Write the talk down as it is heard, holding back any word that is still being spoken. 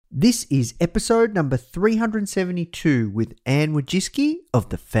This is episode number 372 with Wojcicki of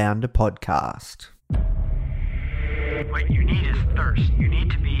the Founder Podcast. What you need is thirst. You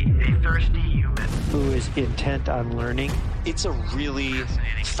need to be a thirsty human who is intent on learning. It's a really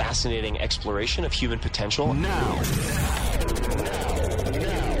fascinating exploration of human potential. Now,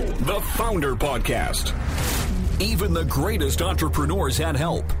 the Founder Podcast. Even the greatest entrepreneurs had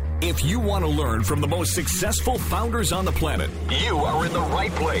help. If you want to learn from the most successful founders on the planet, you are in the right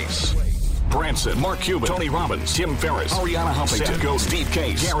place. Branson, Mark Cuban, Tony Robbins, Tim Ferriss, Arianna Huffington, Seth Godin, Steve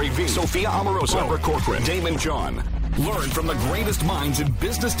Case, Gary Vee, Sophia Amoruso, Barbara Corcoran, Damon John. Learn from the greatest minds in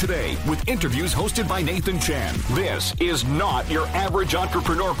business today with interviews hosted by Nathan Chan. This is not your average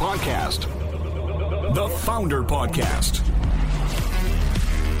entrepreneur podcast. The Founder Podcast.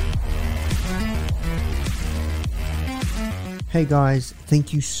 Hey guys,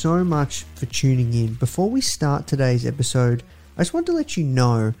 thank you so much for tuning in. Before we start today's episode, I just want to let you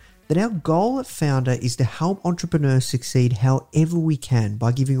know that our goal at Founder is to help entrepreneurs succeed however we can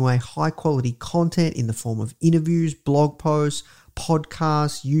by giving away high quality content in the form of interviews, blog posts,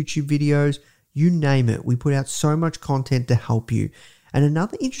 podcasts, YouTube videos, you name it. We put out so much content to help you. And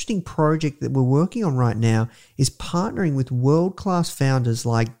another interesting project that we're working on right now is partnering with world-class founders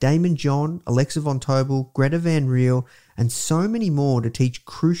like Damon John, Alexa Von Tobel, Greta Van Riel, and so many more to teach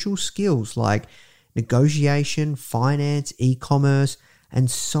crucial skills like negotiation, finance, e-commerce, and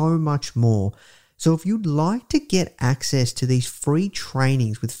so much more. So if you'd like to get access to these free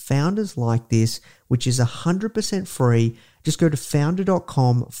trainings with founders like this, which is 100% free, just go to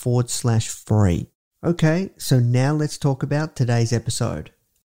founder.com/free. Okay, so now let's talk about today's episode.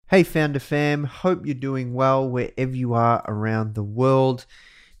 Hey Founder Fam, hope you're doing well wherever you are around the world.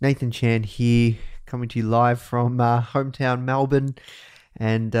 Nathan Chan here, coming to you live from hometown Melbourne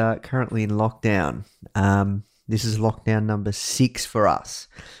and currently in lockdown. This is lockdown number 6 for us,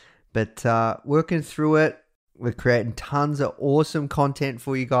 but working through it. We're creating tons of awesome content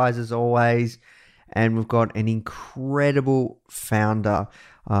for you guys as always, and we've got an incredible founder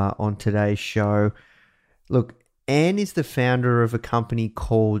on today's show. Look, Anne is the founder of a company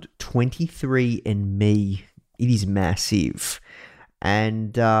called 23andMe. It is massive.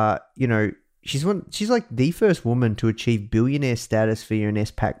 And, she's like the first woman to achieve billionaire status via an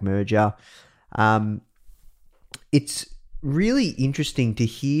SPAC merger. It's really interesting to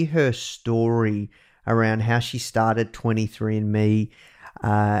hear her story around how she started 23andMe,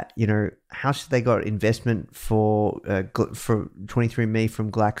 how they got investment for 23andMe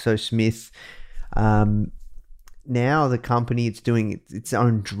from GlaxoSmith. Now the company, it's doing its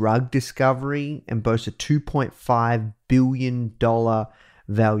own drug discovery and boasts a $2.5 billion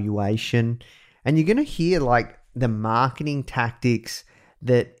valuation. And you're going to hear like the marketing tactics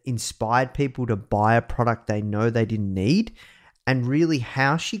that inspired people to buy a product they know they didn't need, and really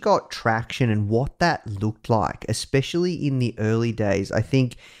how she got traction and what that looked like, especially in the early days. I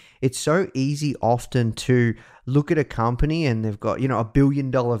think it's so easy often to look at a company and they've got, $1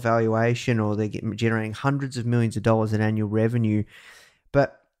 billion valuation, or they're generating hundreds of millions of dollars in annual revenue,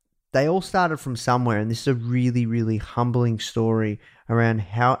 but they all started from somewhere. And this is a really, really humbling story around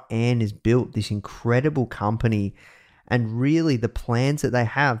how Anne has built this incredible company and really the plans that they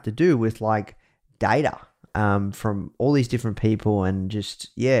have to do with like data from all these different people. And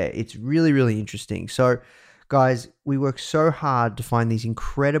just, it's really, really interesting. So guys, we work so hard to find these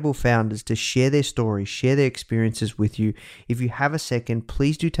incredible founders to share their stories, share their experiences with you. If you have a second,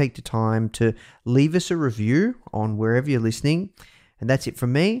 please do take the time to leave us a review on wherever you're listening. And that's it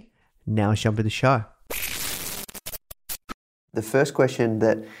from me. Now let's jump into the show. The first question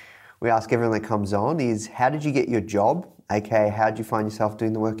that we ask everyone that comes on is, how did you get your job? AKA, how did you find yourself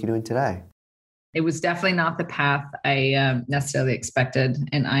doing the work you're doing today? It was definitely not the path I necessarily expected.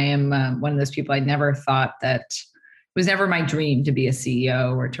 And I am one of those people, I never thought that, it was never my dream to be a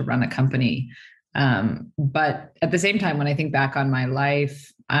CEO or to run a company. But at the same time, when I think back on my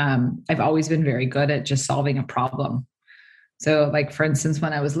life, I've always been very good at just solving a problem. So like, for instance,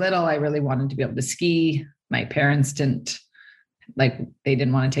 when I was little, I really wanted to be able to ski. My parents didn't want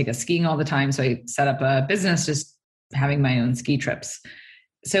to take us skiing all the time. So I set up a business just having my own ski trips.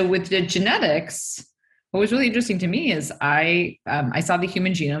 So with the genetics, what was really interesting to me is I saw the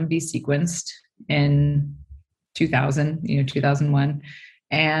human genome be sequenced in 2001.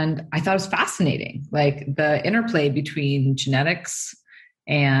 And I thought it was fascinating, like the interplay between genetics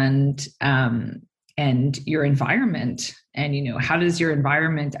and your environment, and, how does your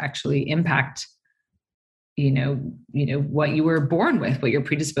environment actually impact, what you were born with, what you're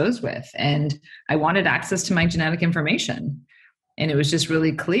predisposed with. And I wanted access to my genetic information. And it was just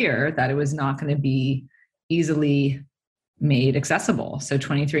really clear that it was not going to be easily made accessible. So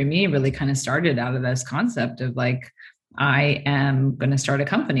 23andMe really kind of started out of this concept of like, I am going to start a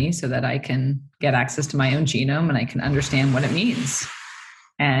company so that I can get access to my own genome and I can understand what it means.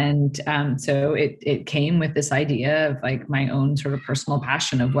 And so it came with this idea of like my own sort of personal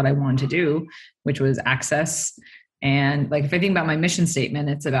passion of what I wanted to do, which was access. And like, if I think about my mission statement,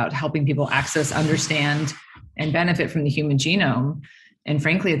 it's about helping people access, understand, and benefit from the human genome. And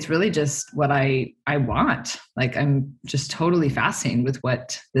frankly, it's really just what I want. Like, I'm just totally fascinated with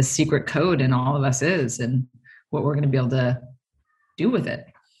what the secret code in all of us is and what we're going to be able to do with it.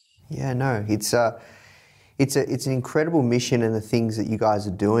 Yeah, no, it's an incredible mission and the things that you guys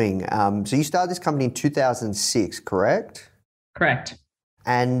are doing. So you started this company in 2006, correct? Correct.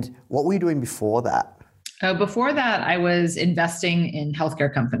 And what were you doing before that? Before that, I was investing in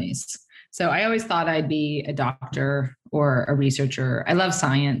healthcare companies. So I always thought I'd be a doctor or a researcher. I love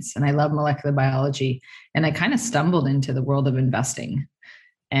science and I love molecular biology. And I kind of stumbled into the world of investing.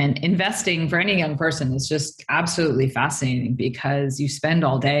 And investing for any young person is just absolutely fascinating because you spend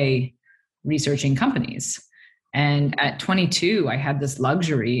all day researching companies. And at 22, I had this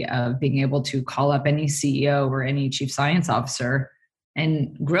luxury of being able to call up any CEO or any chief science officer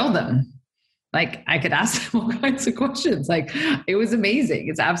and grill them. Like, I could ask them all kinds of questions. Like, it was amazing.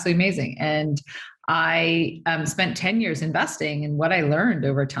 It's absolutely amazing. And I spent 10 years investing. And what I learned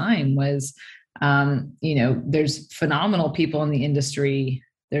over time was, there's phenomenal people in the industry.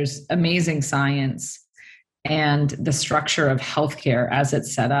 There's amazing science. And the structure of healthcare as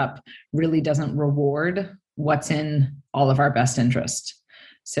it's set up really doesn't reward what's in all of our best interest.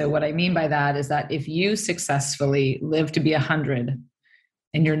 So what I mean by that is that if you successfully live to be 100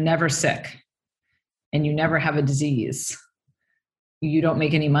 and you're never sick and you never have a disease, you don't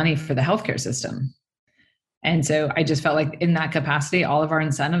make any money for the healthcare system. And so I just felt like in that capacity, all of our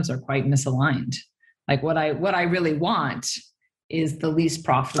incentives are quite misaligned. Like, what I really want is the least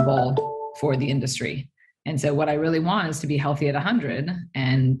profitable for the industry. And so what I really want is to be healthy at 100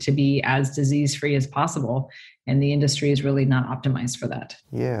 and to be as disease-free as possible. And the industry is really not optimized for that.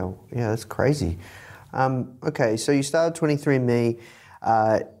 Yeah, that's crazy. Okay, so you started 23andMe.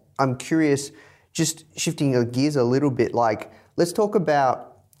 I'm curious, just shifting your gears a little bit, like, let's talk about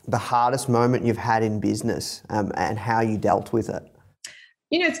the hardest moment you've had in business and how you dealt with it.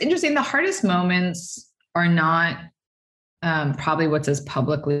 It's interesting. The hardest moments are not probably what's as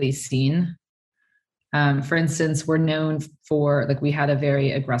publicly seen. For instance, we're known for, like, we had a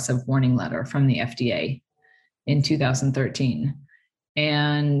very aggressive warning letter from the FDA in 2013.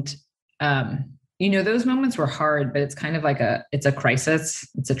 And, those moments were hard, but it's kind of like it's a crisis,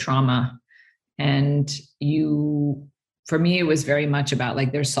 it's a trauma. And for me, it was very much about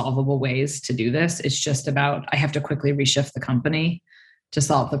like, there's solvable ways to do this. It's just about, I have to quickly reshift the company to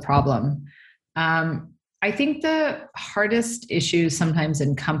solve the problem. I think the hardest issue sometimes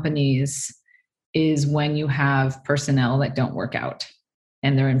in companies is when you have personnel that don't work out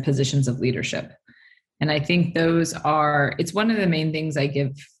and they're in positions of leadership. And I think it's one of the main things I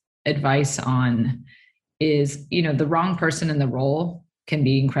give advice on is, the wrong person in the role can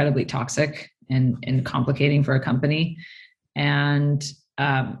be incredibly toxic and complicating for a company. And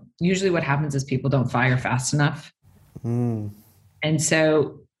usually what happens is people don't fire fast enough. And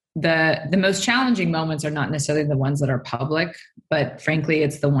so the most challenging moments are not necessarily the ones that are public, but frankly,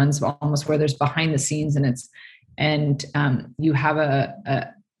 it's the ones almost where there's behind the scenes and you have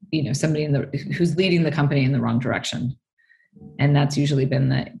somebody who's leading the company in the wrong direction. And that's usually been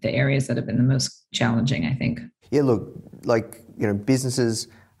the areas that have been the most challenging, I think. Yeah, look, businesses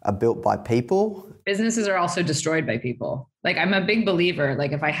are built by people. Businesses are also destroyed by people. Like, I'm a big believer,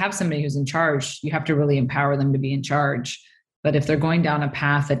 like, if I have somebody who's in charge, you have to really empower them to be in charge. But if they're going down a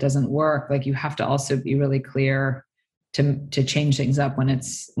path that doesn't work, like, you have to also be really clear to change things up when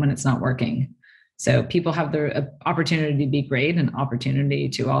it's not working. So people have the opportunity to be great and opportunity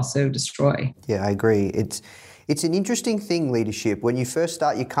to also destroy. Yeah, I agree. It's an interesting thing, leadership. When you first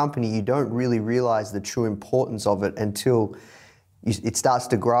start your company, you don't really realize the true importance of it until it starts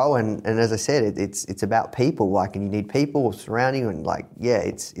to grow. And as I said, it's about people. Like, and you need people surrounding you, and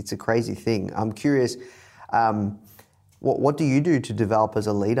it's a crazy thing. I'm curious, what do you do to develop as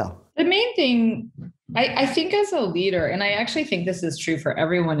a leader? The main thing, I think as a leader, and I actually think this is true for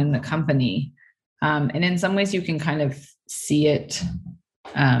everyone in the company, and in some ways you can kind of see it.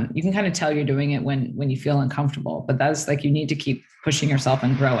 You can kind of tell you're doing it when you feel uncomfortable, but that's like, you need to keep pushing yourself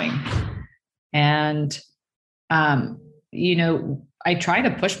and growing. And, I try to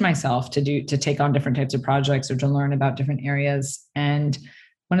push myself to take on different types of projects or to learn about different areas. And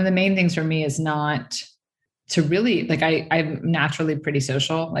one of the main things for me is not to really, like, I'm naturally pretty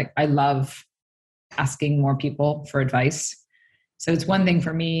social. Like, I love asking more people for advice. So it's one thing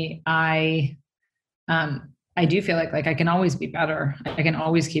for me. I do feel like I can always be better. I can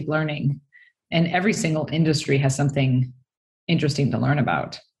always keep learning. And every single industry has something interesting to learn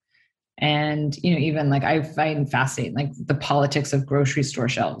about. And, even like I find fascinating, like the politics of grocery store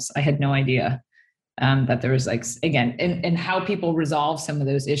shelves. I had no idea that there was again, and how people resolve some of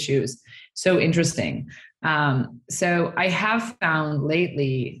those issues. So interesting. So I have found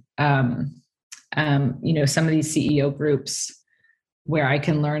lately, some of these CEO groups where I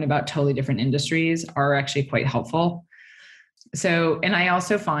can learn about totally different industries are actually quite helpful. So, and I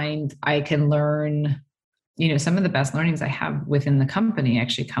also find I can learn, some of the best learnings I have within the company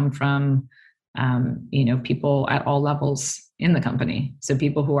actually come from, people at all levels in the company. So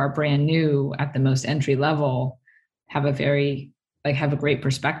people who are brand new at the most entry level have a great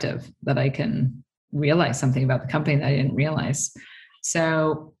perspective that I can realize something about the company that I didn't realize.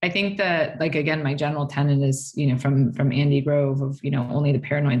 So I think that, again, my general tenet is, from Andy Grove of, only the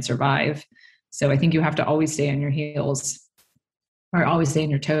paranoid survive. So I think you have to always stay on your heels or always stay on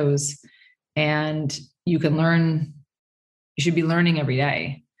your toes. And you should be learning every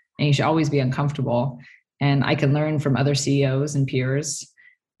day, and you should always be uncomfortable. And I can learn from other CEOs and peers,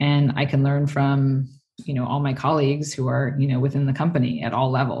 and I can learn from, all my colleagues who are, within the company at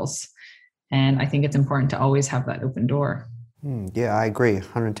all levels. And I think it's important to always have that open door. Yeah, I agree,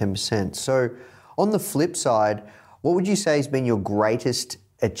 110%. So on the flip side, what would you say has been your greatest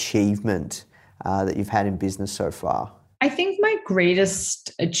achievement that you've had in business so far? I think my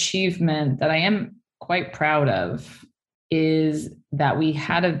greatest achievement that I am quite proud of is that we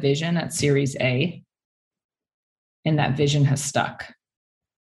had a vision at Series A, and that vision has stuck.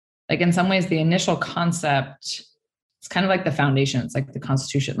 In some ways, the initial concept, it's kind of like the foundation. It's like the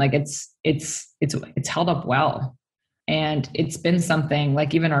Constitution. It's held up well. And it's been something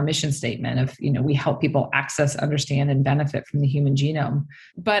like even our mission statement of, we help people access, understand, and benefit from the human genome.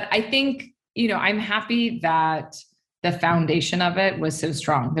 But I think, I'm happy that the foundation of it was so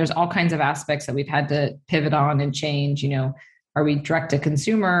strong. There's all kinds of aspects that we've had to pivot on and change. Are we direct to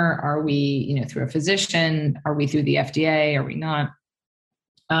consumer? Are we, through a physician? Are we through the FDA? Are we not?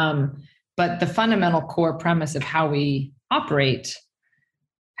 But the fundamental core premise of how we operate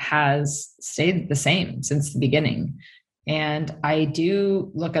has stayed the same since the beginning. And I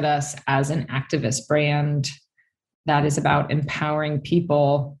do look at us as an activist brand that is about empowering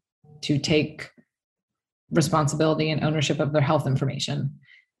people to take responsibility and ownership of their health information.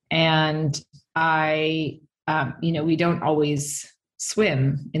 And we don't always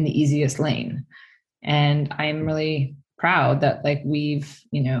swim in the easiest lane. And I'm really proud that we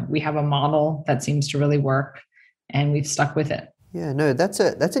have a model that seems to really work, and we've stuck with it. Yeah, no, that's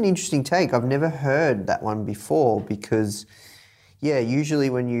an interesting take. I've never heard that one before because, usually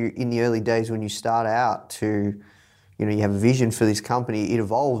when you in the early days when you start out to, you have a vision for this company, it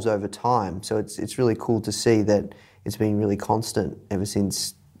evolves over time. So it's really cool to see that it's been really constant ever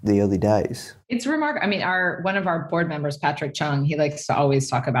since the early days. It's remarkable. I mean, one of our board members, Patrick Chung, he likes to always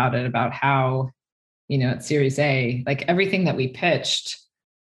talk about it, about how, at Series A, everything that we pitched,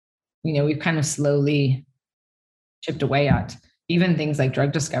 we've kind of slowly chipped away at. Even things like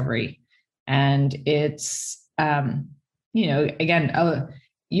drug discovery. And it's, again,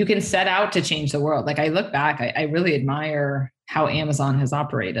 you can set out to change the world. I look back, I really admire how Amazon has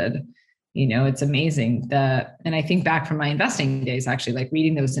operated. It's amazing. And I think back from my investing days, actually,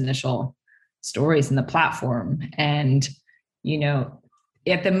 reading those initial stories in the platform. And,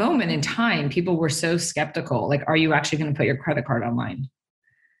 at the moment in time, people were so skeptical. Are you actually going to put your credit card online?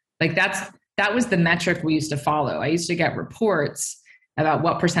 That was the metric we used to follow. I used to get reports about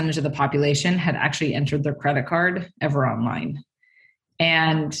what percentage of the population had actually entered their credit card ever online.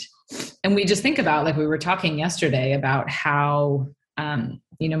 And we just think about, we were talking yesterday about how,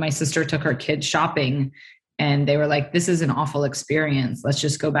 my sister took her kids shopping and they were like, this is an awful experience. Let's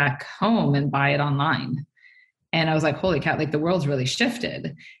just go back home and buy it online. And I was like, holy cow, the world's really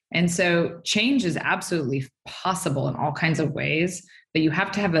shifted. And so change is absolutely possible in all kinds of ways, but you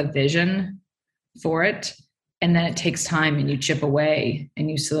have to have a vision for it. And then it takes time, and you chip away and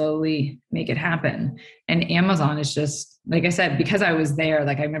you slowly make it happen. And Amazon is just, like I said, because I was there,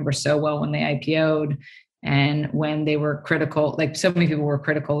 I remember so well when they IPO'd and when they were critical, so many people were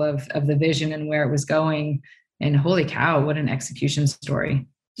critical of the vision and where it was going. And holy cow, what an execution story.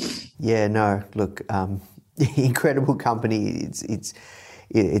 Yeah, no, look, incredible company.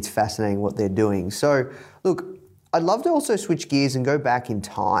 It's fascinating what they're doing. So look, I'd love to also switch gears and go back in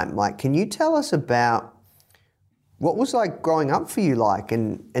time. Can you tell us about what was growing up for you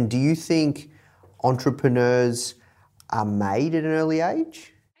and do you think entrepreneurs are made at an early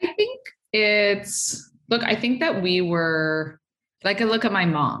age? I think Look, I think that we were, like, I look at my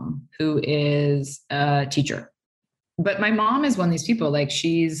mom, who is a teacher, but my mom is one of these people, like,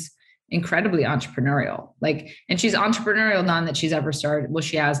 she's incredibly entrepreneurial, like, and she's entrepreneurial, not that she's ever started, well,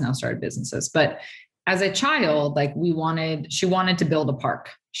 she has now started businesses, but as a child, like, she wanted to build a park.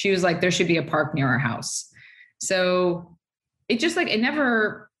 She was like, there should be a park near our house. So it just like,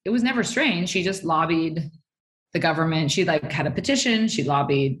 it was never strange. She just lobbied the government. She like had a petition. She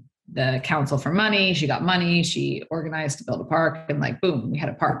lobbied the council for money. She got money. She organized to build a park, and like, boom, we had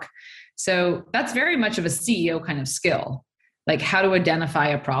a park. So that's very much of a CEO kind of skill, like how to identify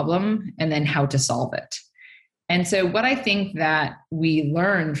a problem and then how to solve it. And so what I think that we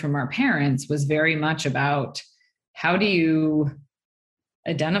learned from our parents was very much about, how do you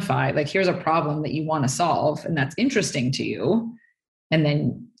identify, like, here's a problem that you want to solve and that's interesting to you, and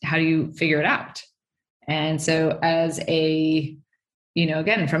then how do you figure it out? And so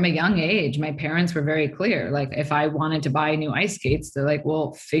again, from a young age, my parents were very clear, like, if I wanted to buy new ice skates, they're like,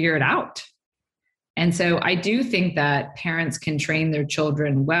 well, figure it out. And so I do think that parents can train their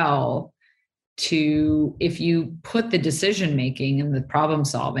children well to, if you put the decision making and the problem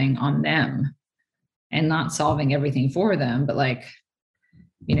solving on them and not solving everything for them, but like,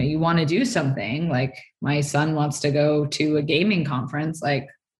 you want to do something, like my son wants to go to a gaming conference, like,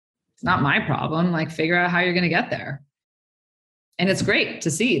 it's not my problem, like, figure out how you're going to get there. And it's great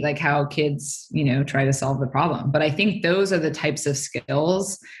to see like how kids, try to solve the problem. But I think those are the types of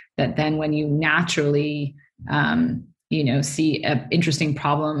skills that then when you naturally, see an interesting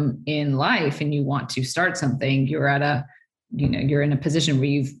problem in life and you want to start something, you're in a position where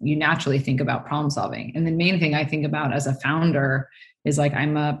you naturally think about problem solving. And the main thing I think about as a founder is like,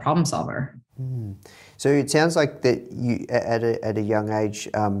 I'm a problem solver. So it sounds like that you, at a young age,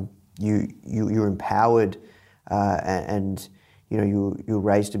 you're empowered, and you're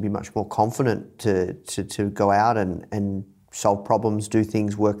raised to be much more confident to go out and solve problems, do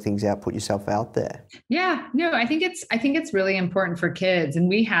things, work things out, put yourself out there. Yeah, no, I think it's really important for kids. And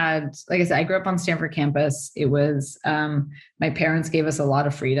we had, like I said, I grew up on Stanford campus. It was, my parents gave us a lot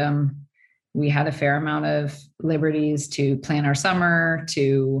of freedom. We had a fair amount of liberties to plan our summer,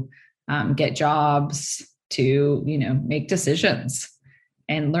 to get jobs, to, make decisions.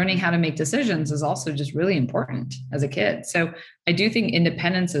 And learning how to make decisions is also just really important as a kid. So I do think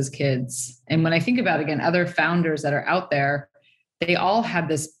independence as kids, and when I think about, again, other founders that are out there, they all had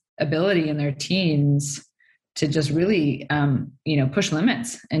this ability in their teens to just really, push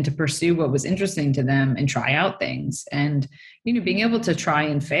limits and to pursue what was interesting to them and try out things. And, being able to try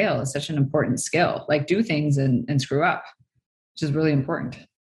and fail is such an important skill, like do things and screw up, which is really important.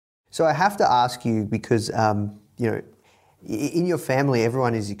 So I have to ask you, because, in your family,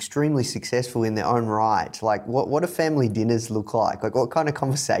 everyone is extremely successful in their own right. Like, what do family dinners look like? Like, what kind of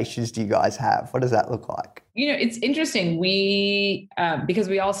conversations do you guys have? What does that look like? It's interesting. We, because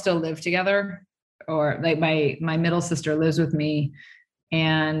we all still live together, or like my middle sister lives with me,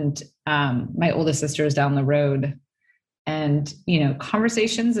 and my oldest sister is down the road. And,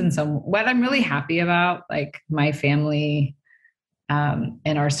 conversations and what I'm really happy about, like my family and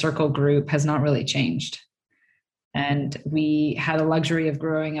our circle group has not really changed. And we had a luxury of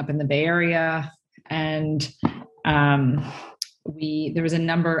growing up in the Bay Area, and there was a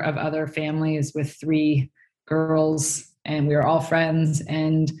number of other families with 3 girls, and we were all friends.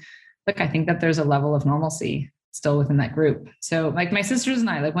 And look, I think that there's a level of normalcy still within that group. So like my sisters and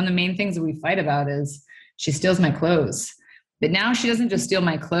I, like one of the main things that we fight about is she steals my clothes. But now she doesn't just steal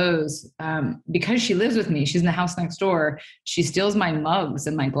my clothes because she lives with me. She's in the house next door. She steals my mugs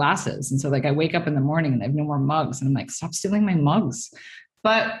and my glasses. And so like I wake up in the morning and I have no more mugs. And I'm like, stop stealing my mugs.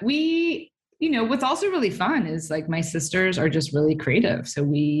 But what's also really fun is like my sisters are just really creative.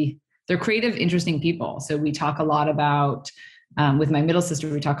 So they're creative, interesting people. So we talk a lot about, with my middle sister,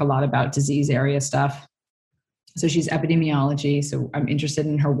 we talk a lot about disease area stuff. So she's epidemiology. So I'm interested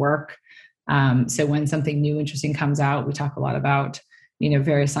in her work. So when something new, interesting comes out, we talk a lot about,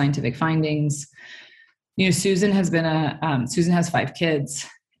 various scientific findings. Susan has Susan has 5 kids.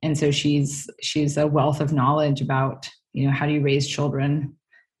 And so she's a wealth of knowledge about, how do you raise children?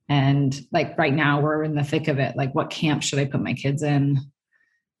 And like right now we're in the thick of it. Like, what camp should I put my kids in?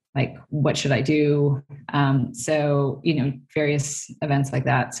 Like, what should I do? So, various events like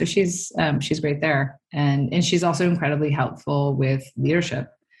that. So she's great there. And she's also incredibly helpful with leadership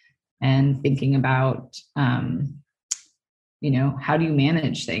and thinking about, how do you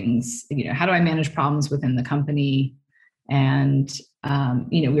manage things? How do I manage problems within the company? And,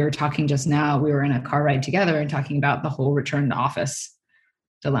 we were talking just now, we were in a car ride together and talking about the whole return to office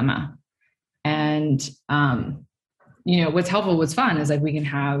dilemma. And, what's helpful, what's fun is like we can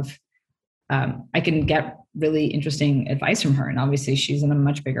have I can get really interesting advice from her. And obviously she's in a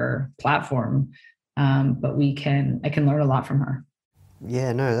much bigger platform, but I can learn a lot from her.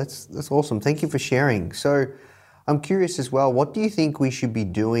 Yeah, no, that's awesome. Thank you for sharing. So I'm curious as well, what do you think we should be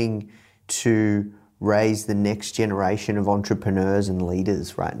doing to raise the next generation of entrepreneurs and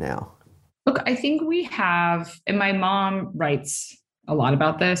leaders right now? Look, I think we have, and my mom writes a lot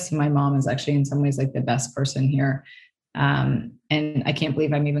about this. My mom is actually in some ways like the best person here. And I can't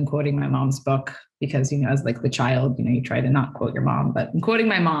believe I'm even quoting my mom's book because, as like the child, you try to not quote your mom, but I'm quoting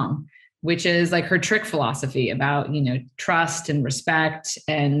my mom, which is like her trick philosophy about, trust and respect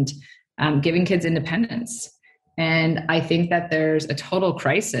and giving kids independence. And I think that there's a total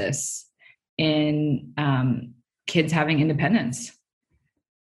crisis in kids having independence.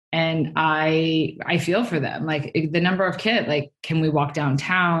 And I feel for them, like the number of kids, like, can we walk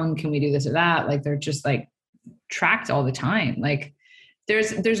downtown? Can we do this or that? Like, they're just like tracked all the time. Like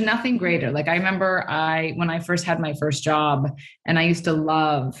there's nothing greater. Like I remember when I first had my first job, and I used to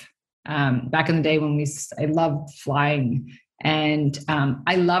love, back in the day I loved flying, and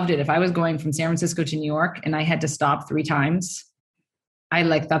I loved it. If I was going from San Francisco to New York and I had to stop 3 times, I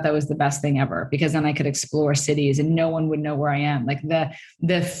thought that was the best thing ever, because then I could explore cities and no one would know where I am. Like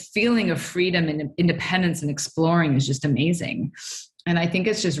the feeling of freedom and independence and exploring is just amazing. And I think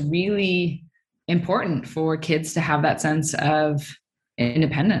it's just really important for kids to have that sense of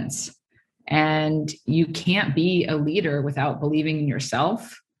independence. And you can't be a leader without believing in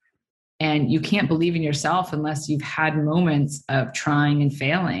yourself. And you can't believe in yourself unless you've had moments of trying and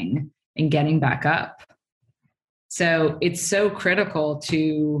failing and getting back up. So it's so critical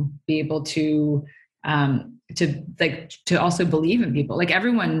to be able to also believe in people. Like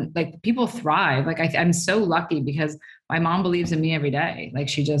everyone, like people thrive. Like I'm so lucky because my mom believes in me every day. Like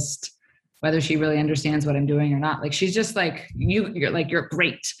she just, whether she really understands what I'm doing or not, like she's just like, you're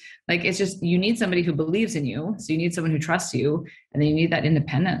great. Like it's just, you need somebody who believes in you. So you need someone who trusts you, and then you need that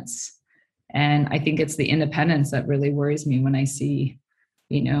independence. And I think it's the independence that really worries me when I see,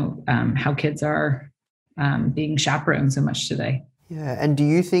 how kids are being chaperoned so much today. Yeah. And do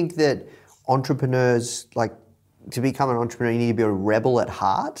you think that entrepreneurs, like to become an entrepreneur, you need to be a rebel at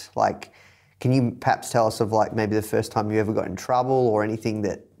heart? Like, can you perhaps tell us of like maybe the first time you ever got in trouble or anything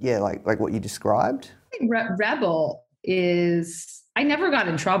that, like what you described? I think rebel is, I never got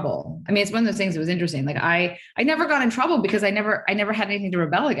in trouble. I mean, it's one of those things that was interesting. Like I never got in trouble because I never had anything to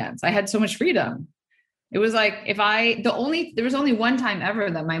rebel against. I had so much freedom. It was like, there was only one time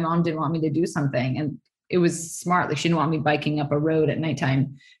ever that my mom didn't want me to do something, and it was smart. Like she didn't want me biking up a road at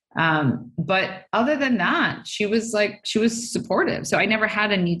nighttime. But other than that, she was supportive. So I never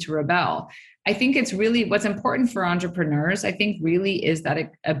had a need to rebel. I think it's really what's important for entrepreneurs, I think really is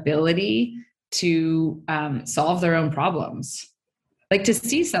that ability to solve their own problems. Like to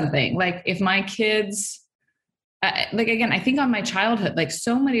see something, like if my kids, again, I think on my childhood, like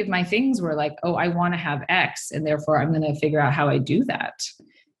so many of my things were like, oh, I want to have X, and therefore I'm going to figure out how I do that.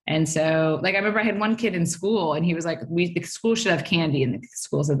 And so like, I remember I had one kid in school and he was like, the school should have candy. And the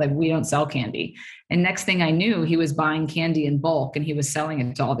school said like, we don't sell candy. And next thing I knew, he was buying candy in bulk and he was selling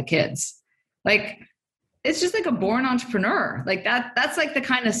it to all the kids. Like, it's just like a born entrepreneur. Like that's like the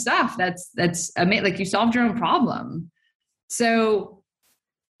kind of stuff that's amazing. Like you solved your own problem. So,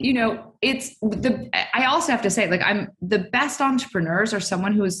 I also have to say, like, the best entrepreneurs are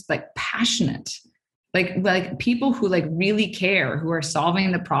someone who is like passionate. Like people who like really care, who are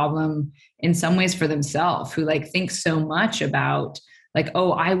solving the problem in some ways for themselves, who like think so much about like,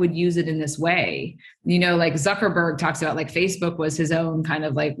 oh, I would use it in this way. Like Zuckerberg talks about like Facebook was his own kind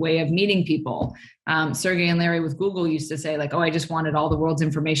of like way of meeting people. Sergey and Larry with Google used to say like, oh, I just wanted all the world's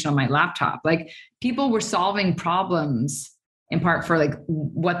information on my laptop. Like people were solving problems in part for like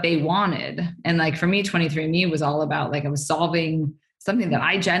what they wanted. And like for me, 23andMe was all about like, I was solving something that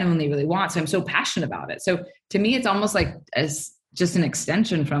I genuinely really want. So I'm so passionate about it. So to me, it's almost like as just an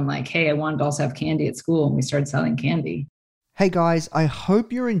extension from like, hey, I wanted to also have candy at school, and we started selling candy. Hey guys, I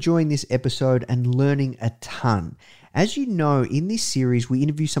hope you're enjoying this episode and learning a ton. As you know, in this series, we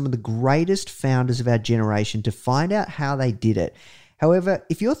interview some of the greatest founders of our generation to find out how they did it. However,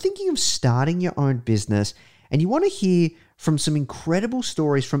 if you're thinking of starting your own business and you want to hear from some incredible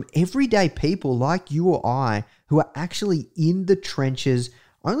stories from everyday people like you or I who are actually in the trenches,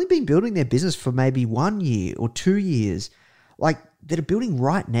 only been building their business for maybe 1 year or 2 years, like that are building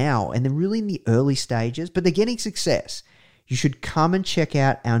right now and they're really in the early stages, but they're getting success. you should come and check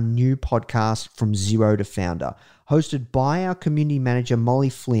out our new podcast, From Zero to Founder, hosted by our community manager, Molly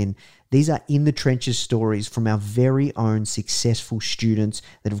Flynn. These are in the trenches stories from our very own successful students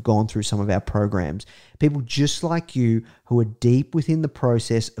that have gone through some of our programs. People just like you who are deep within the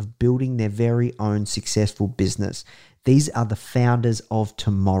process of building their very own successful business. These are the founders of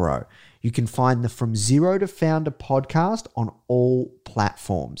tomorrow. You can find the From Zero to Founder podcast on all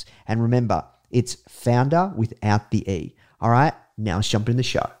platforms. And remember, it's founder without the E. All right, now let's jump in the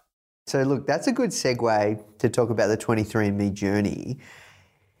show. So look, that's a good segue to talk about the 23andMe journey.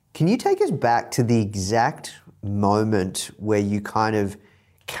 Can you take us back to the exact moment where you kind of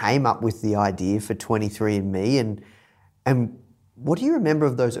came up with the idea for 23andMe and what do you remember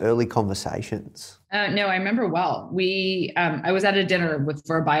of those early conversations? No, I remember well. I was at a dinner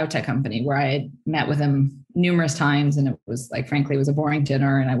for a biotech company where I had met with him numerous times, and it was like, frankly, it was a boring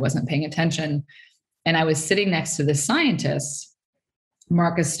dinner and I wasn't paying attention. And I was sitting next to this scientist,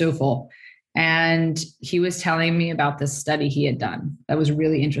 Marcus Stoffel, and he was telling me about this study he had done that was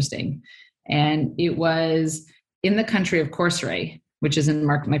really interesting. And it was in the country of Corsair, which is in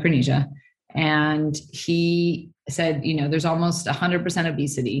Micronesia. And he said, there's almost 100%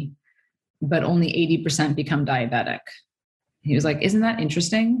 obesity, but only 80% become diabetic. He was like, isn't that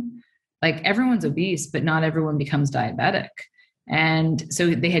interesting? Like, everyone's obese, but not everyone becomes diabetic. And so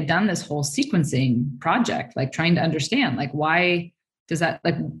they had done this whole sequencing project, like trying to understand, like, why does that,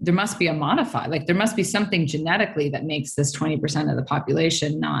 like, there must be a modifier, like there must be something genetically that makes this 20% of the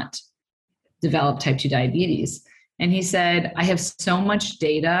population not develop type 2 diabetes. And he said, I have so much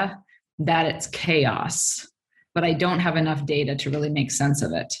data that it's chaos, but I don't have enough data to really make sense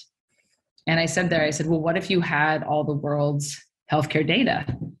of it. And I said, well, what if you had all the world's healthcare data?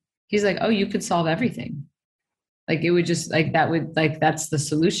 He's like, oh, you could solve everything. Like, it would just like, that would like, that's the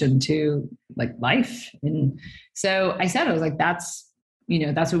solution to like life. And so I said, I was like, that's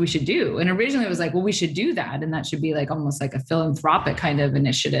what we should do. And originally it was like, well, we should do that. And that should be like almost like a philanthropic kind of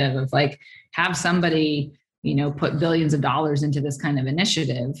initiative of like, have somebody, put billions of dollars into this kind of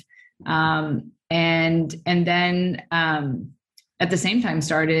initiative. And then at the same time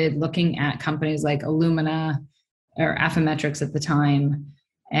started looking at companies like Illumina or Affymetrix at the time.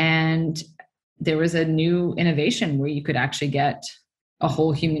 And there was a new innovation where you could actually get a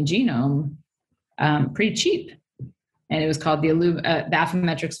whole human genome pretty cheap. And it was called the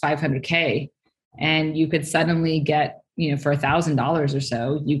Affymetrix 500K. And you could suddenly get, for $1,000 or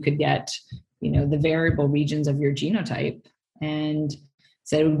so, you could get, the variable regions of your genotype. And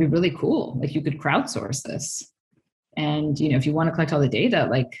said it would be really cool. Like, you could crowdsource this. And, if you want to collect all the data,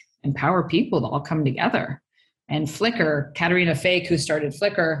 like, empower people to all come together. And Flickr, Katerina Fake, who started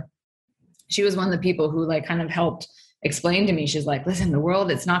Flickr, she was one of the people who like kind of helped explain to me. She's like, listen, the world,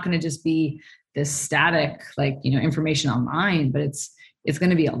 it's not going to just be this static, like, information online, but it's going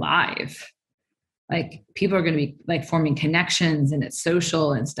to be alive. Like, people are going to be like forming connections, and it's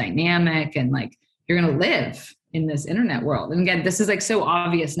social and it's dynamic, and like, you're going to live in this internet world. And again, this is like so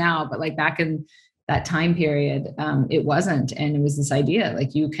obvious now, but like back in that time period, it wasn't. And it was this idea,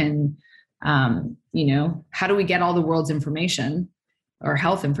 like, you can, how do we get all the world's information or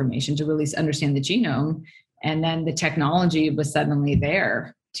health information to really understand the genome? And then the technology was suddenly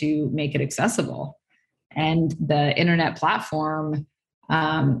there to make it accessible. And the internet platform,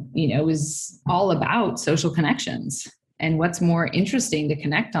 was all about social connections. And what's more interesting to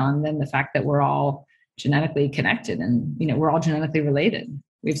connect on than the fact that we're all genetically connected and, we're all genetically related.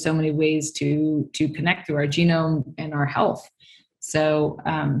 We have so many ways to connect through our genome and our health. So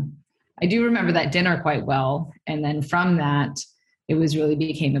I do remember that dinner quite well. And then from that, it was really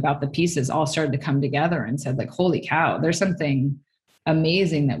became about the pieces all started to come together and said, like, holy cow, there's something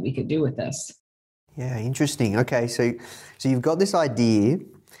amazing that we could do with this. Yeah, interesting. Okay, so you've got this idea.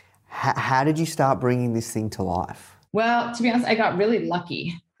 How did you start bringing this thing to life? Well, to be honest, I got really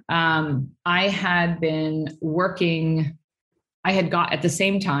lucky. I had been working, at the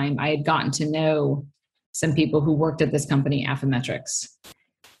same time, I had gotten to know some people who worked at this company, Affymetrix,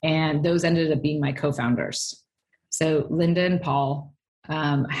 and those ended up being my co-founders. So Linda and Paul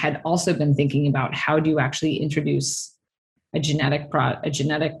had also been thinking about how do you actually introduce a genetic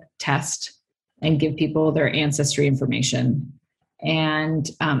test and give people their ancestry information and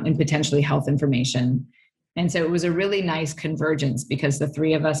potentially health information. And so it was a really nice convergence because the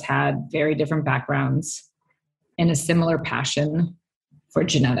three of us had very different backgrounds and a similar passion for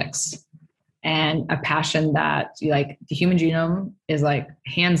genetics, and a passion that, like, the human genome is like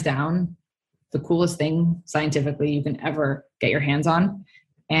hands down the coolest thing scientifically you can ever get your hands on.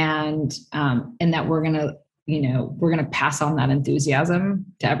 And that we're going to pass on that enthusiasm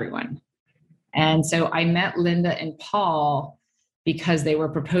to everyone. And so I met Linda and Paul because they were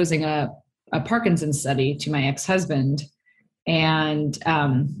proposing a Parkinson's study to my ex-husband. And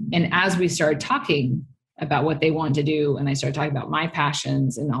as we started talking about what they wanted to do, and I started talking about my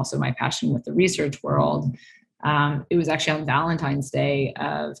passions and also my passion with the research world, it was actually on Valentine's Day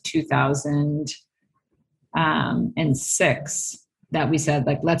of 2006 that we said,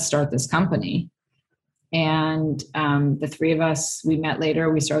 like, let's start this company. And the three of us, we met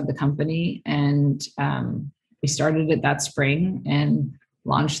later, we started the company, and we started it that spring and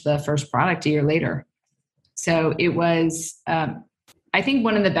launched the first product a year later. So it was, I think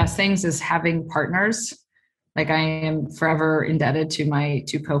one of the best things is having partners. Like, I am forever indebted to my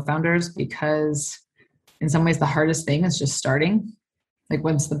two co-founders, because in some ways the hardest thing is just starting. Like,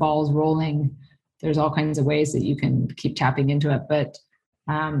 once the ball is rolling, there's all kinds of ways that you can keep tapping into it. But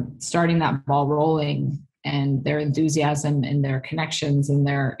starting that ball rolling, and their enthusiasm and their connections and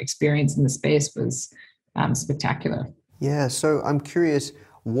their experience in the space was spectacular. Yeah, so I'm curious,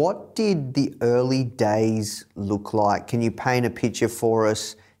 what did the early days look like? Can you paint a picture for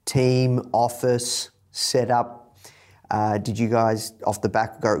us? Team, office, setup? Did you guys off the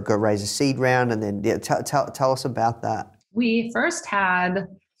back go raise a seed round? And then tell us about that. We quit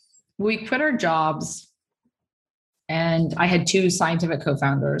our jobs, and I had two scientific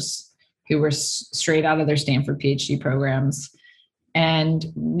co-founders who were straight out of their Stanford PhD programs. And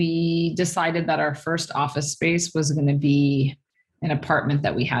we decided that our first office space was going to be an apartment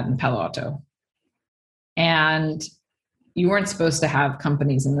that we had in Palo Alto. And you weren't supposed to have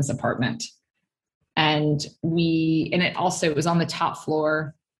companies in this apartment. And it was on the top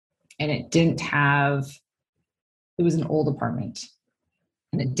floor, and it was an old apartment,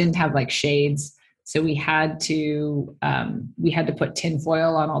 and it didn't have like shades. So we had to put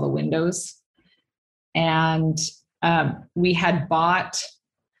tinfoil on all the windows. And we had bought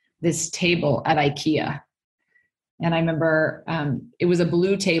this table at IKEA. And I remember it was a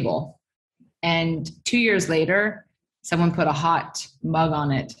blue table. And 2 years later, someone put a hot mug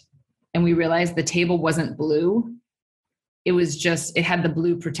on it. And we realized the table wasn't blue. It had the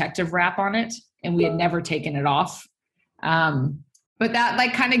blue protective wrap on it. And we had never taken it off. But that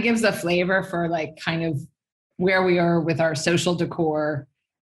like kind of gives a flavor for like kind of where we are with our social decor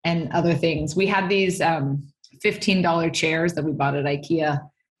and other things. We had these $15 chairs that we bought at IKEA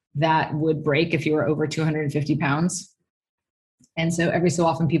that would break if you were over 250 pounds. And so every so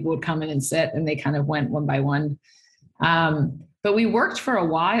often people would come in and sit, and they kind of went one by one. But we worked for a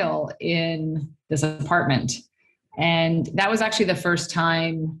while in this apartment. And that was actually the first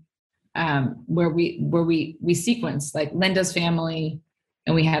time where we sequenced like Linda's family,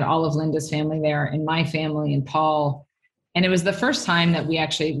 and we had all of Linda's family there, and my family and Paul. And it was the first time that we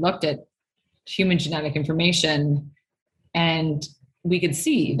actually looked at human genetic information, and we could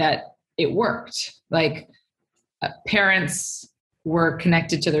see that it worked. Like parents were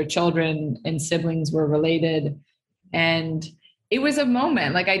connected to their children, and siblings were related. And it was a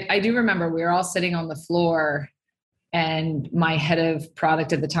moment, like I do remember we were all sitting on the floor, and my head of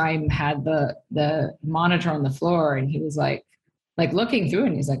product at the time had the monitor on the floor, and he was like looking through,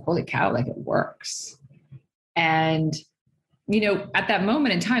 and he's like, holy cow, like it works. And, at that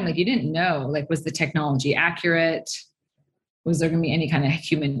moment in time, like you didn't know, like, was the technology accurate? Was there going to be any kind of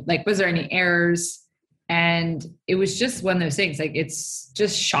human, like, was there any errors? And it was just one of those things, like, it's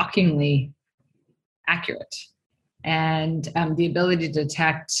just shockingly accurate. And the ability to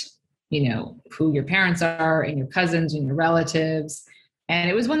detect, who your parents are and your cousins and your relatives. And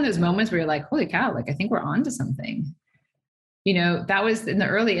it was one of those moments where you're like, holy cow, like, I think we're on to something. That was in the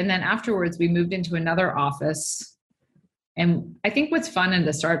early, and then afterwards we moved into another office. And I think what's fun in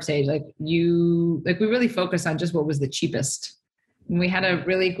the startup stage, we really focused on just what was the cheapest. And we had a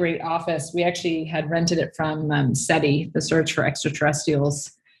really great office. We actually had rented it from SETI, the Search for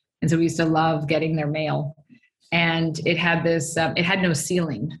Extraterrestrials. And so we used to love getting their mail. And it had this, it had no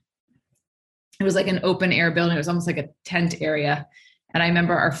ceiling. It was like an open air building. It was almost like a tent area. And I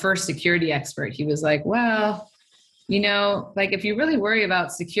remember our first security expert, he was like, well, like if you really worry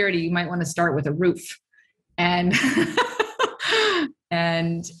about security, you might want to start with a roof. And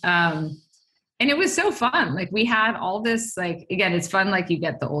and it was so fun. Like we had all this, like, again, it's fun. Like you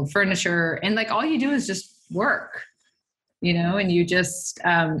get the old furniture, and like all you do is just work, and you just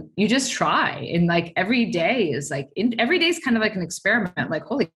try. And like every day is every day is kind of like an experiment. Like,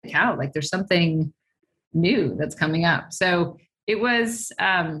 holy cow, like there's something new that's coming up. So it was,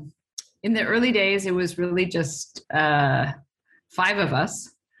 in the early days, it was really just 5 of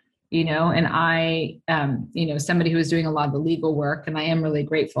us, and I, somebody who was doing a lot of the legal work, and I am really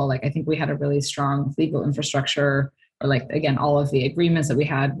grateful. Like, I think we had a really strong legal infrastructure or like, again, all of the agreements that we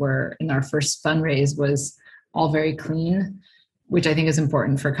had were in our first fundraise was all very clean, which I think is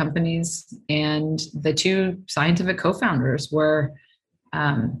important for companies. And the two scientific co-founders were,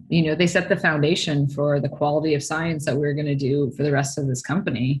 they set the foundation for the quality of science that we're going to do for the rest of this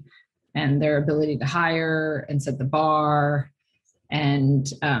company, and their ability to hire and set the bar,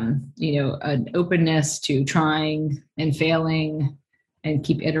 and, an openness to trying and failing and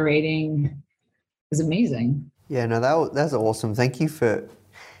keep iterating is amazing. Yeah, no, that's awesome. Thank you for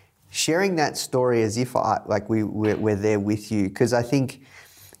sharing that story as if we're there with you. Because I think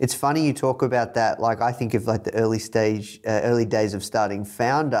it's funny you talk about that. Like, I think of like the early days of starting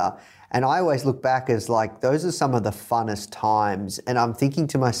Founder, and I always look back as like, those are some of the funnest times. And I'm thinking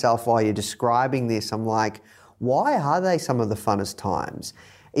to myself while you're describing this, I'm like, why are they some of the funnest times?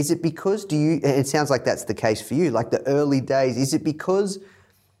 Is it because it sounds like that's the case for you, like the early days, is it because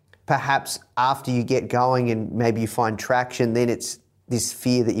perhaps after you get going and maybe you find traction, then it's this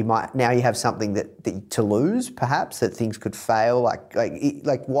fear that now you have something that to lose, perhaps, that things could fail?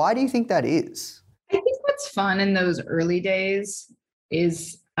 Like, why do you think that is? I think what's fun in those early days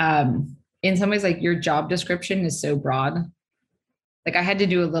is, in some ways, like your job description is so broad. Like I had to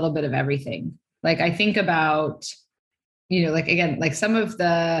do a little bit of everything. Like I think about, some of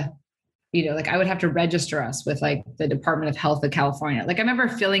the, I would have to register us with like the Department of Health of California. Like I remember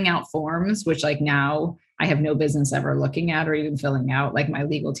filling out forms, which like now I have no business ever looking at or even filling out. Like my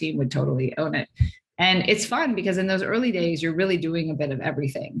legal team would totally own it. And it's fun because in those early days, you're really doing a bit of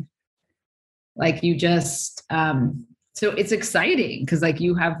everything. Like you just, so it's exciting because like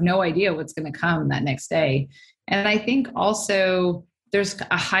you have no idea what's going to come that next day. And I think also there's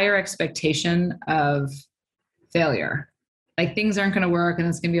a higher expectation of failure. Like things aren't going to work and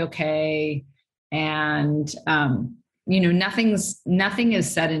it's going to be okay. And, nothing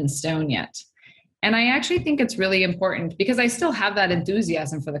is set in stone yet. And I actually think it's really important because I still have that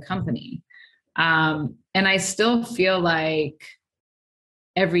enthusiasm for the company. And I still feel like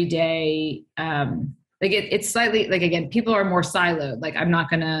every day, it's slightly like, again, people are more siloed. Like I'm not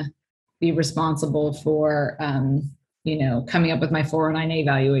going to be responsible for, coming up with my 409A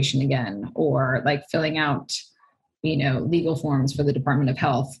valuation again, or like filling out, legal forms for the Department of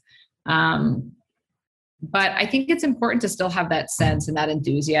Health. But I think it's important to still have that sense and that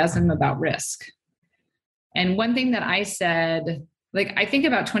enthusiasm about risk. And one thing that I said, like, I think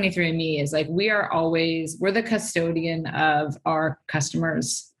about 23andMe is like, we're the custodian of our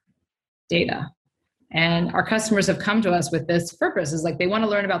customers' data. And our customers have come to us with this purpose, is like, they want to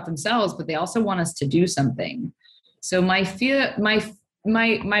learn about themselves, but they also want us to do something. So my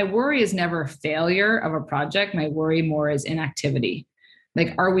worry is never failure of a project. My worry more is inactivity.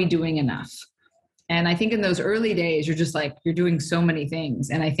 Like, are we doing enough? And I think in those early days, you're just like, you're doing so many things.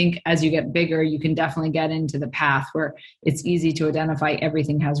 And I think as you get bigger, you can definitely get into the path where it's easy to identify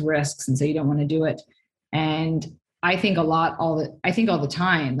everything has risks. And so you don't want to do it. And I think all the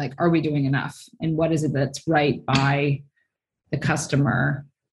time, like, are we doing enough? And what is it that's right by the customer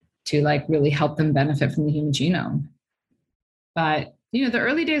to like really help them benefit from the human genome? But the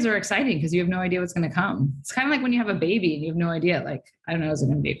early days are exciting because you have no idea what's going to come. It's kind of like when you have a baby and you have no idea, like, I don't know, is it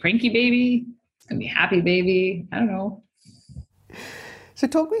going to be a cranky baby? It's going to be a happy baby. I don't know. So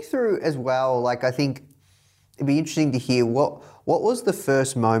talk me through as well, like, I think it'd be interesting to hear what was the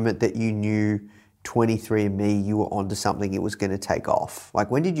first moment that you knew 23andMe, you were onto something, it was going to take off?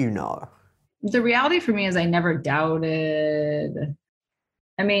 Like, when did you know? The reality for me is I never doubted.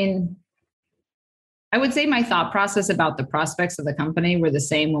 I mean, I would say my thought process about the prospects of the company were the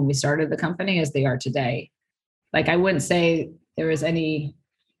same when we started the company as they are today. Like, I wouldn't say there was any,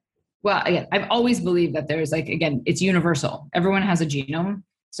 well, again, I've always believed that there's like, again, it's universal. Everyone has a genome.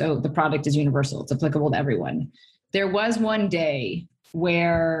 So the product is universal. It's applicable to everyone. There was one day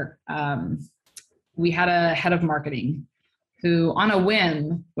where we had a head of marketing who on a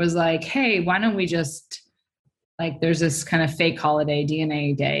whim was like, hey, why don't we just, like, there's this kind of fake holiday,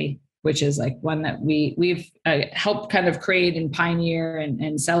 DNA Day, which is like one that we've helped kind of create and pioneer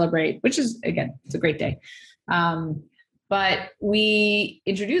and celebrate, which is, again, it's a great day. But we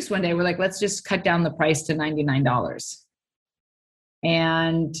introduced one day, we're like, let's just cut down the price to $99.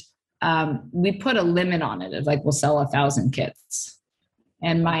 And we put a limit on it of like, we'll sell 1,000 kits.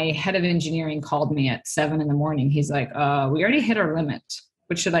 And my head of engineering called me at 7 a.m. He's like, we already hit our limit.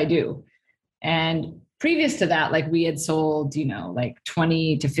 What should I do? And previous to that, like, we had sold, like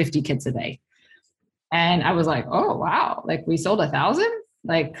 20 to 50 kits a day. And I was like, oh, wow. Like, we sold 1,000?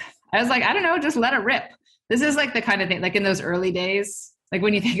 Like, I was like, I don't know, just let it rip. This is like the kind of thing, like in those early days, like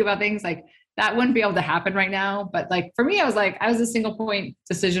when you think about things, like that wouldn't be able to happen right now. But like for me, I was a single point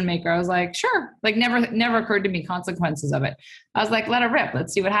decision maker. I was like, sure, like never occurred to me consequences of it. I was like, let it rip.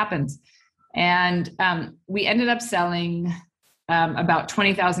 Let's see what happens. And we ended up selling about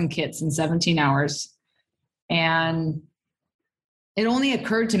 20,000 kits in 17 hours. And it only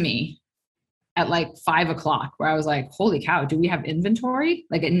occurred to me at like 5 o'clock where I was like, holy cow, do we have inventory?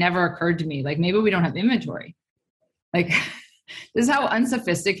 Like it never occurred to me. Like maybe we don't have inventory. Like this is how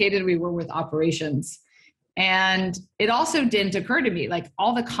unsophisticated we were with operations. And it also didn't occur to me, like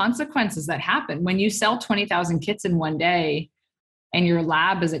all the consequences that happen when you sell 20,000 kits in one day and your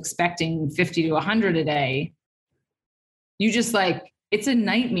lab is expecting 50 to 100 a day. You just like, it's a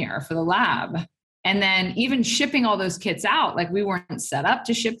nightmare for the lab. And then even shipping all those kits out, like we weren't set up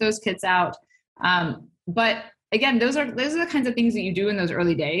to ship those kits out. But again, those are the kinds of things that you do in those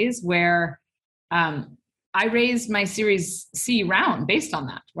early days where I raised my Series C round based on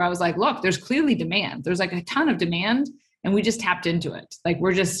that, where I was like, look, there's clearly demand. There's like a ton of demand and we just tapped into it. Like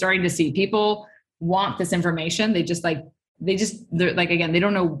we're just starting to see people want this information. They're like, again, they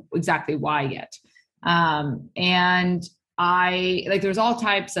don't know exactly why yet. And there's all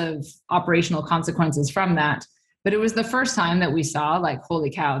types of operational consequences from that, but it was the first time that we saw like, holy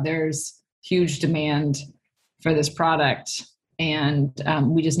cow, there's huge demand for this product and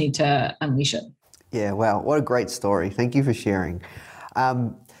we just need to unleash it. Yeah, wow, what a great story. Thank you for sharing.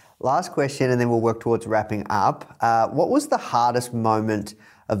 Last question, and then we'll work towards wrapping up. What was the hardest moment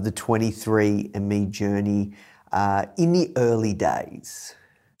of the 23andMe journey in the early days?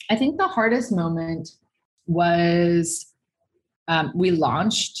 I think the hardest moment was we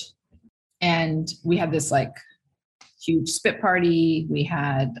launched and we had this like huge spit party. We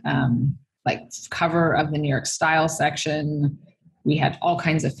had like cover of the New York Style section. We had all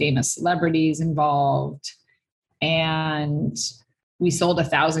kinds of famous celebrities involved and we sold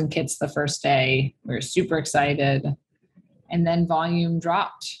 1,000 kits the first day. We were super excited. And then volume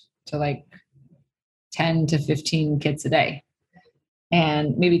dropped to like 10 to 15 kits a day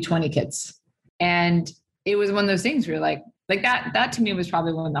and maybe 20 kits. And it was one of those things where like that to me was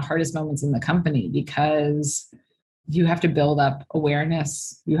probably one of the hardest moments in the company because you have to build up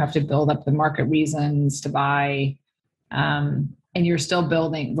awareness. You have to build up the market reasons to buy. And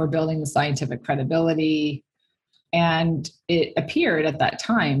we're building the scientific credibility. And it appeared at that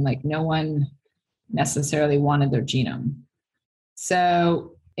time, like no one necessarily wanted their genome.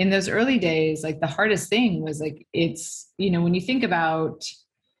 So in those early days, like the hardest thing was like, it's, when you think about,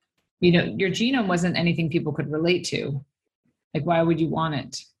 your genome wasn't anything people could relate to. Like, why would you want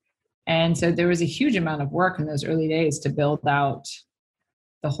it? And so there was a huge amount of work in those early days to build out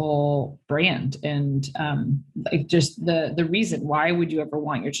the whole brand and like just the reason why would you ever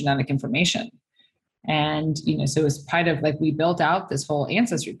want your genetic information. And so it's part of like we built out this whole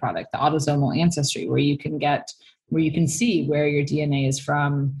ancestry product, the autosomal ancestry, where you can see where your DNA is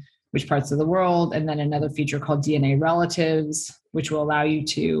from, which parts of the world, and then another feature called DNA relatives, which will allow you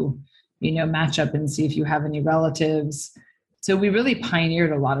to match up and see if you have any relatives. So we really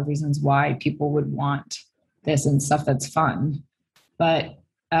pioneered a lot of reasons why people would want this and stuff that's fun. But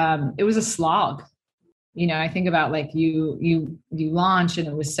it was a slog. I think about like you launch and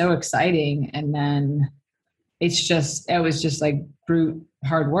it was so exciting. And then it was just like brute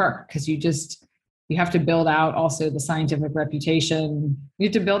hard work because you have to build out also the scientific reputation. You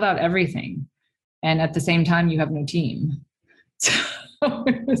have to build out everything. And at the same time, you have no team. So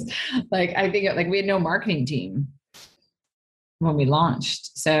it was like, I think like we had no marketing team when we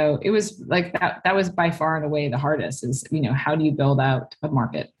launched. So it was like that was by far and away the hardest is, how do you build out a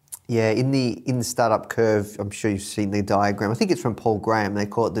market? Yeah, in the startup curve, I'm sure you've seen the diagram. I think it's from Paul Graham. They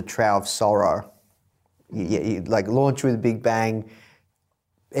call it the Trough of Sorrow. You like launch with a big bang,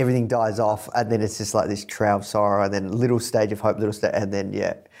 everything dies off, and then it's just like this Trough of Sorrow, and then little stage of hope, and then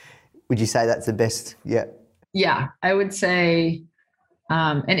would you say that's the best? Yeah, I would say,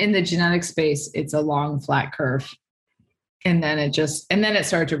 and in the genetic space, it's a long flat curve, and then it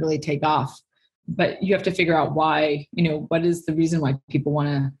started to really take off. But you have to figure out why. What is the reason why people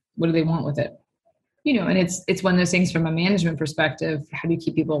what do they want with it? And it's one of those things from a management perspective. How do you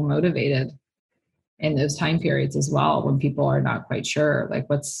keep people motivated in those time periods as well when people are not quite sure, like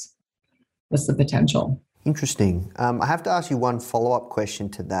what's the potential? Interesting. I have to ask you one follow-up question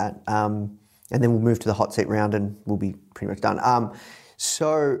to that, and then we'll move to the hot seat round and we'll be pretty much done.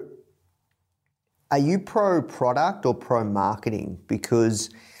 So are you pro product or pro marketing? Because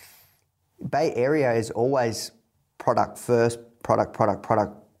Bay Area is always product first,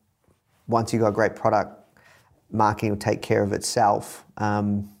 product. Once you've got a great product, marketing will take care of itself.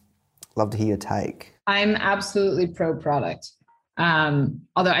 Love to hear your take. I'm absolutely pro product.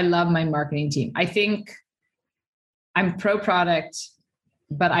 Although I love my marketing team. I think I'm pro product,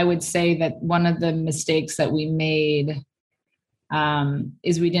 but I would say that one of the mistakes that we made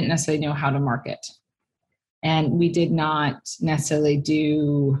is we didn't necessarily know how to market. And we did not necessarily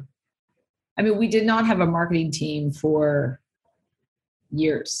we did not have a marketing team for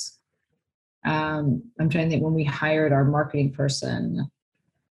years. I'm trying to think when we hired our marketing person.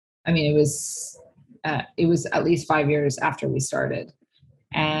 It was at least 5 years after we started.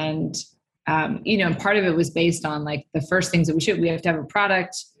 And, part of it was based on like the first things that we have to have a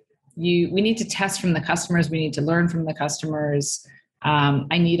product. We need to test from the customers. We need to learn from the customers.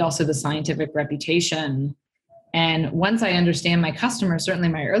 I need also the scientific reputation. And once I understand my customers, certainly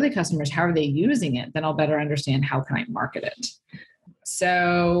my early customers, how are they using it? Then I'll better understand how can I market it.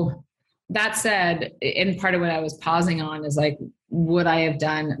 So that said, and part of what I was pausing on is like, would I have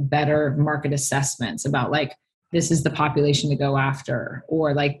done better market assessments about like, this is the population to go after,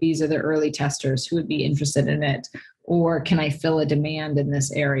 or like, these are the early testers who would be interested in it, or can I fill a demand in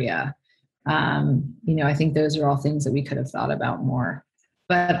this area? I think those are all things that we could have thought about more.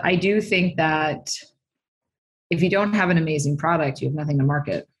 But I do think that if you don't have an amazing product, you have nothing to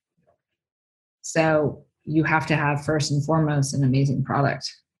market. So you have to have first and foremost an amazing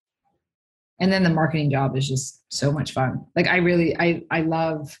product. And then the marketing job is just so much fun. Like I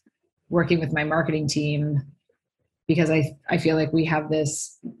love working with my marketing team because I feel like we have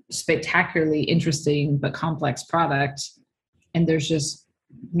this spectacularly interesting but complex product. And there's just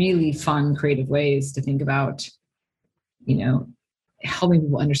really fun, creative ways to think about, helping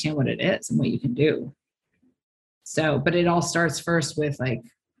people understand what it is and what you can do. So, but it all starts first with like,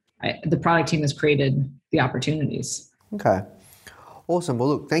 the product team has created the opportunities. Okay. Awesome. Well,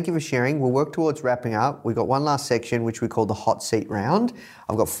 look, thank you for sharing. We'll work towards wrapping up. We've got one last section, which we call the hot seat round.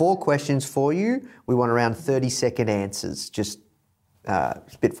 I've got 4 questions for you. We want around 30-second answers, just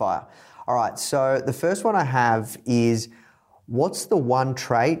spitfire. All right. So the first one I have is, what's the one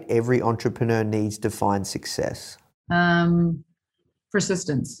trait every entrepreneur needs to find success?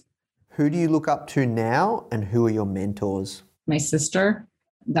 Persistence. Who do you look up to now, and who are your mentors? My sister,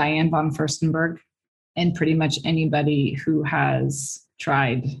 Diane von Furstenberg, and pretty much anybody who has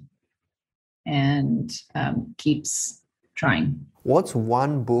tried and keeps trying. What's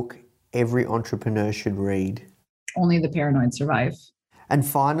one book every entrepreneur should read? Only the Paranoid Survive. And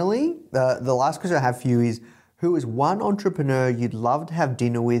finally, the last question I have for you is, who is one entrepreneur you'd love to have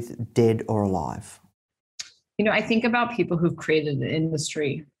dinner with, dead or alive? I think about people who've created an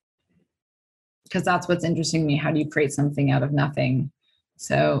industry, because that's what's interesting to me. How do you create something out of nothing?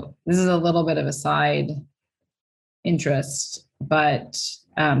 So this is a little bit of a side interest, but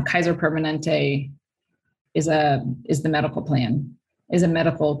Kaiser Permanente is the medical plan, is a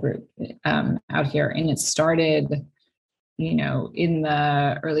medical group out here. And it started, in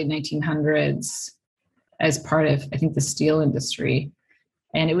the early 1900s as part of, I think, the steel industry.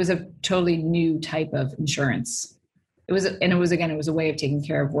 And it was a totally new type of insurance. It was a way of taking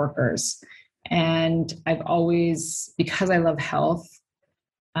care of workers. And I've always, because I love health,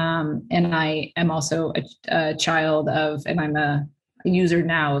 and I am also a child of, and I'm a user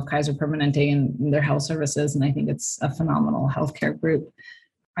now of Kaiser Permanente and their health services. And I think it's a phenomenal healthcare group.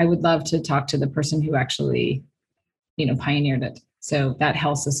 I would love to talk to the person who actually, pioneered it. So that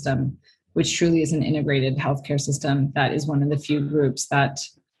health system, which truly is an integrated healthcare system, that is one of the few groups that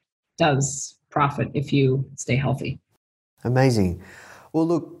does profit if you stay healthy. Amazing. Well,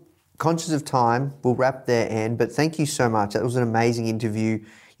 look, conscious of time, we'll wrap there, Anne, but thank you so much. That was an amazing interview.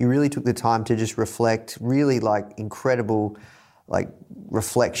 You really took the time to just reflect, really incredible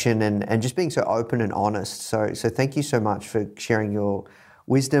reflection and just being so open and honest. So thank you so much for sharing your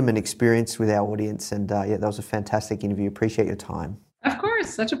wisdom and experience with our audience. And that was a fantastic interview. Appreciate your time. Of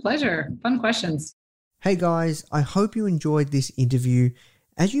course. Such a pleasure. Fun questions. Hey guys, I hope you enjoyed this interview.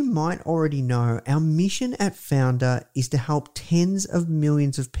 As you might already know, our mission at Founder is to help tens of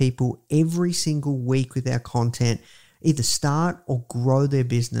millions of people every single week with our content, either start or grow their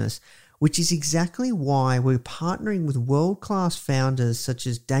business, which is exactly why we're partnering with world-class founders such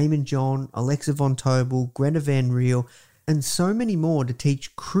as Damon John, Alexa Von Tobel, Greta Van Riel, and so many more to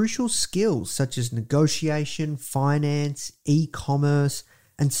teach crucial skills such as negotiation, finance, e-commerce,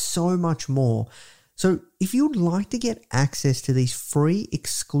 and so much more. So if you'd like to get access to these free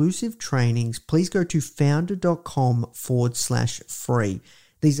exclusive trainings, please go to founder.com/free.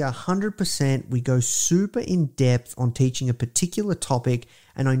 These are 100%. We go super in depth on teaching a particular topic,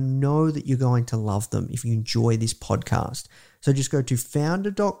 and I know that you're going to love them if you enjoy this podcast. So just go to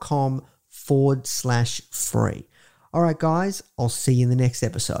founder.com/free. All right, guys, I'll see you in the next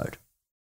episode.